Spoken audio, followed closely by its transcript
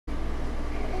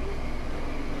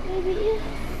Baby.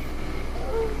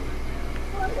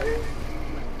 Water.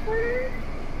 Water.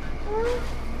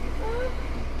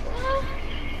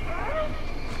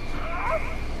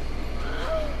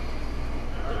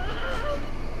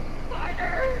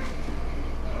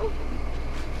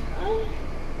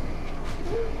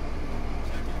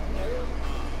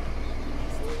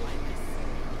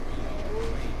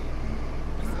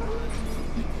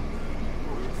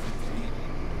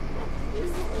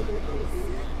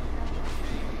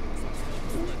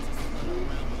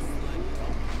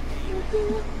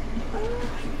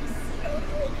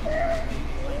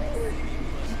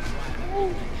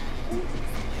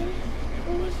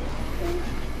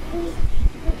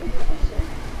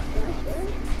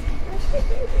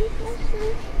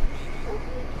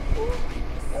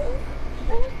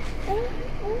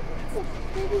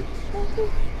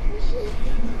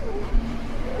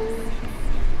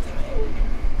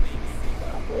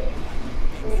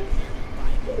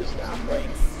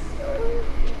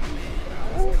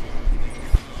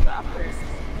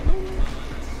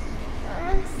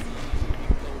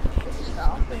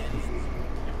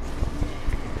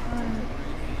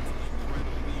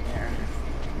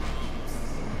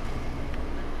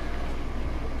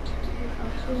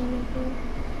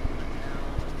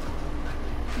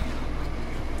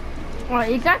 Well,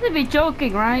 you got to be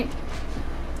joking, right?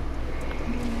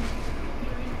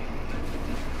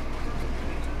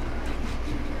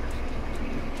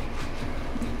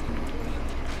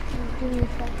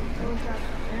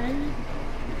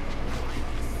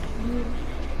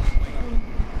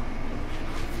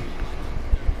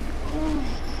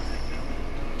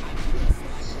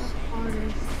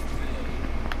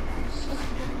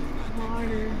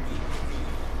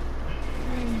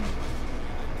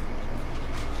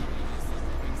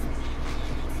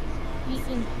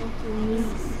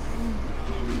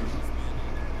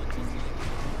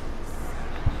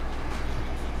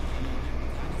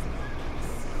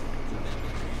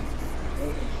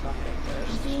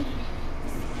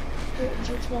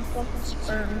 Just my fucking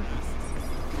sperm.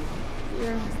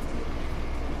 Yeah.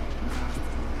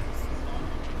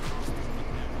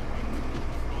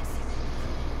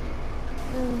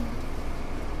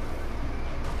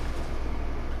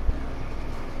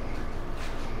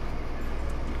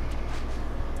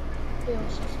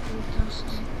 Feels so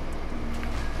disgusting.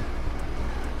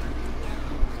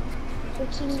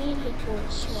 What's he needed for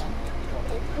a sweat?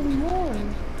 Open more.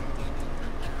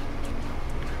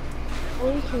 Or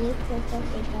you can look for a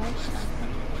fucking house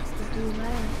to do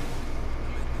that.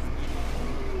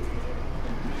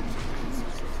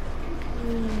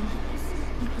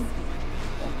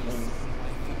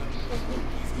 Fucking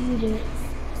eat it.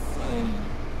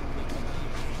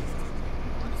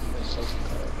 This is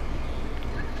good.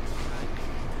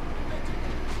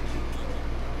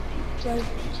 It's like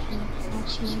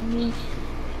watching me.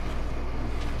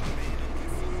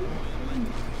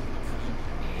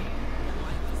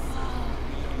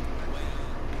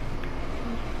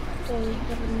 So you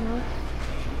have enough.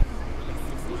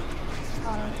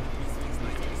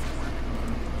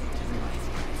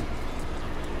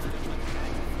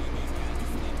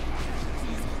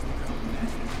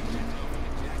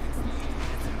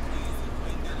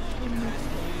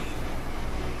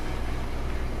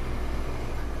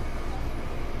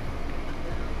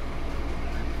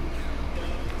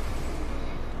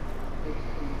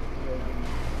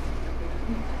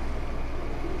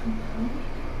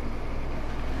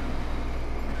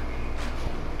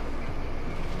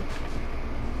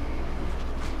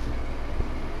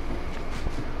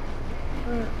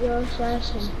 You're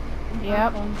assassin.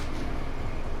 Yep.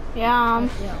 Yeah.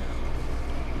 Yeah.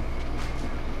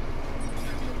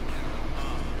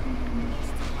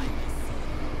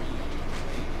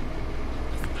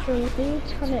 So I think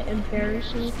it's kind of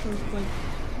embarrassing for like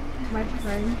my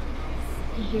friend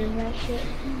to hear that shit,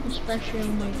 especially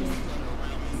on my game.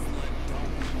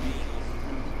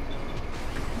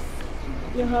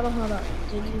 Yo, hold on.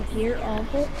 Did you hear all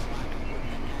of it?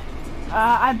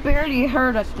 I barely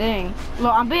heard a thing.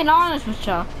 Look, I'm being honest with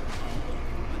you.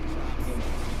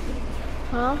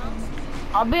 Huh?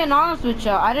 I'm being honest with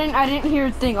you. I didn't hear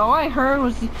a thing. All I heard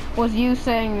was you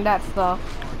saying that stuff.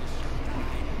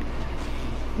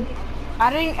 I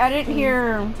didn't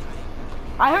hear.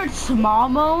 I heard small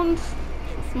moans,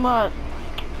 but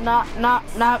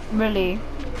not really.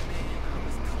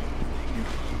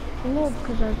 No,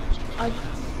 because I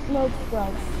no, bro.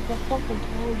 I fucking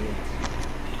told you.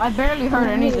 I barely heard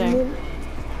anything.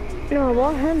 No,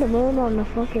 I had the moon on the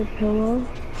fucking pillow,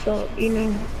 so you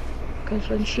know, because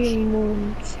when she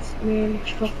moons, man,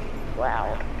 it's fucking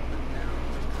loud.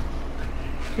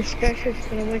 Especially if it's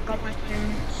gonna wake up my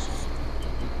parents.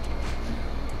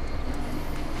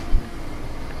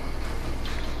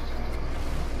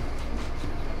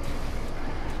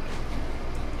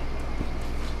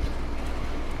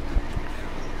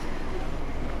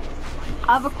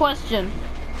 I have a question.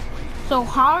 So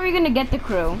how are you gonna get the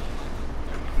crew?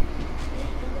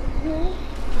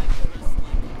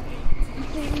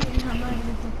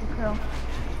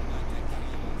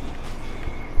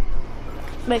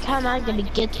 Like, how am I gonna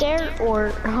get there,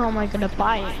 or how am I gonna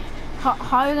buy it?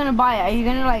 How are you gonna buy it? Are you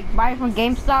gonna like buy it from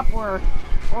GameStop or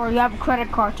you have a credit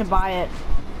card to buy it?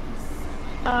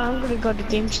 I'm gonna go to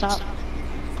GameStop.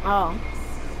 Oh.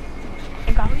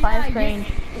 I got 5 grand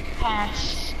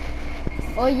cash.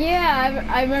 Oh yeah,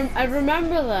 I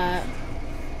remember that.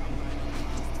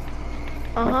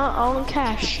 All in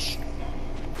cash.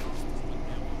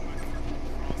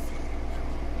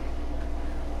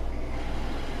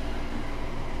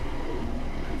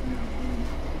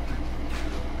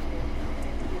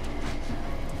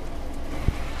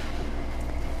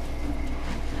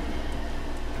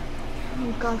 Oh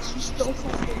my god, she's so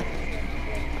fucking.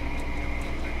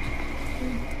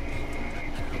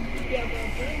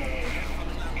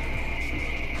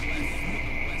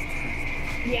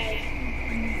 Yeah.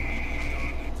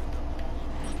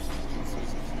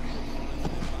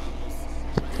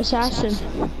 Assassin.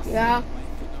 Yeah.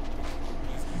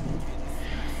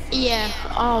 Yeah.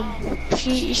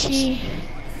 She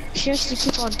has to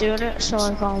keep on doing it. So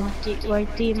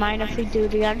like, do you mind if we do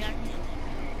it again?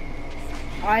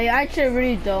 I actually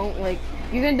really don't. Like,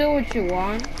 you can do what you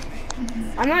want.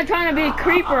 I'm not trying to be a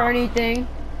creeper or anything,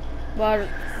 but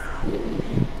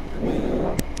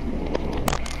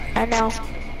I know.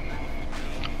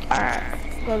 Alright.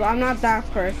 because I'm not that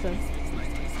person.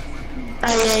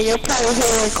 Oh yeah, you'll probably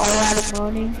hear like all out of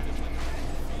moaning.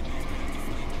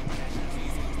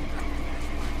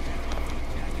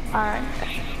 Alright.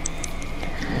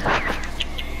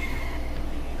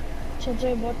 So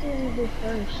Jay, what did you do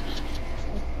first?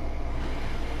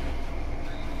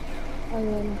 Oh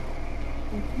yeah.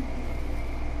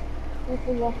 What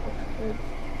the walk of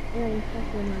you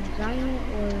fucking giant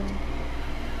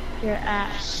or your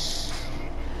ass?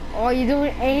 Oh, you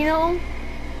doing anal?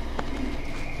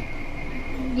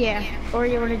 Yeah, or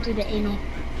you want to do the anal.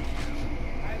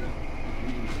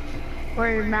 Or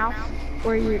your mouth,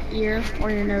 or your ear, or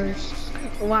your nose.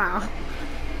 Wow.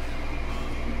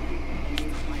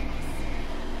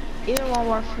 Either one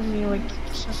work for me, like,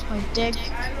 suck my dick.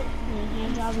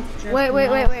 Wait.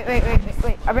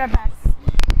 I'll be right back.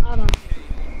 Hold on.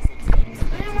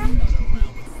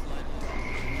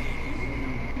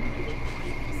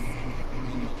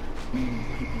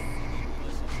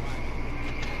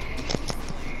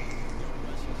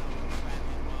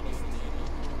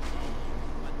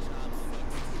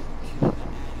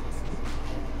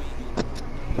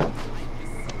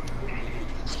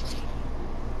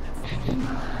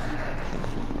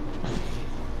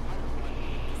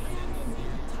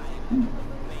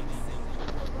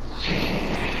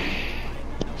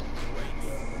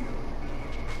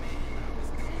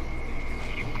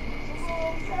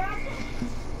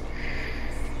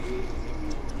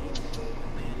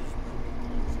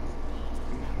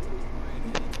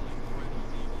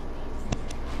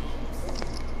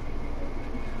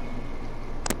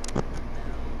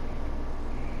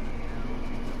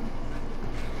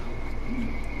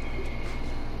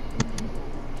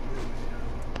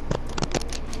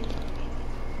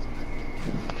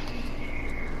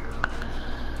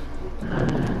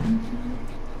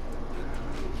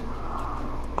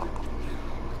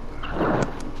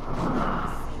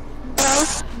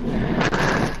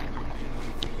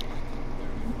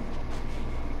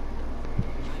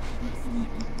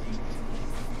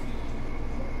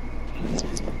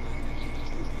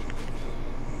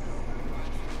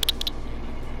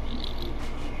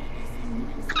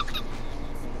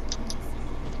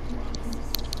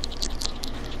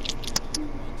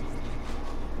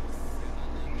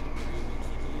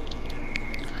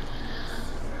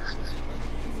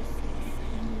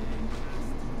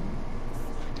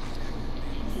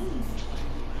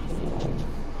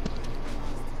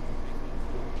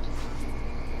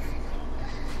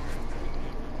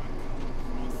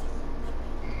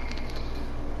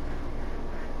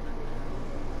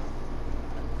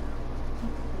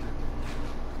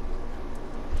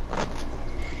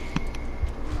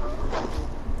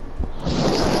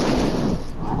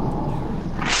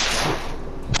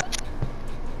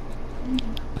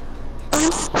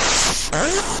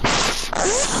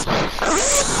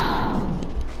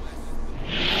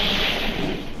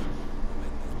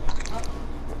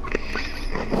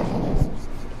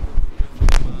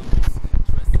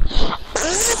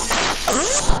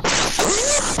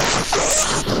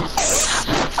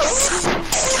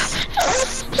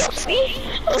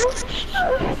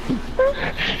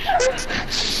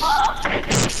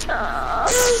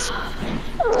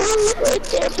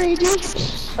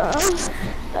 pages.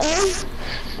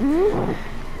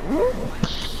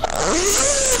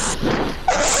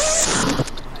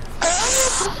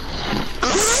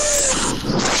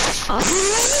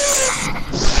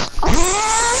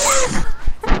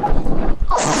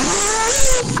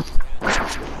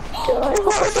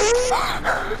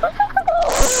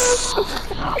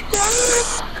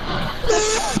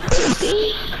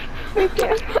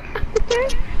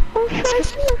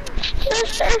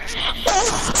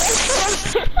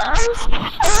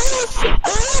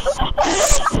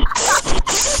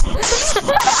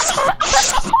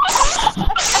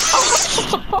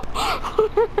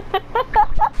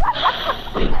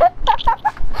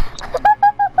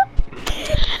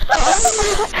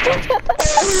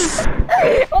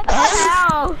 What the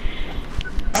hell?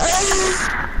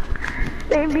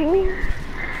 Baby.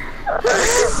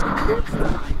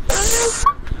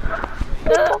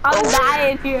 I'm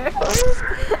dying here.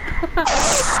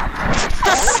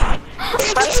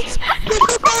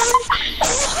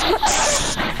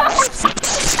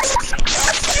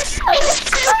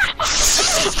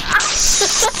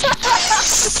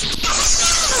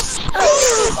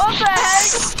 What the heck?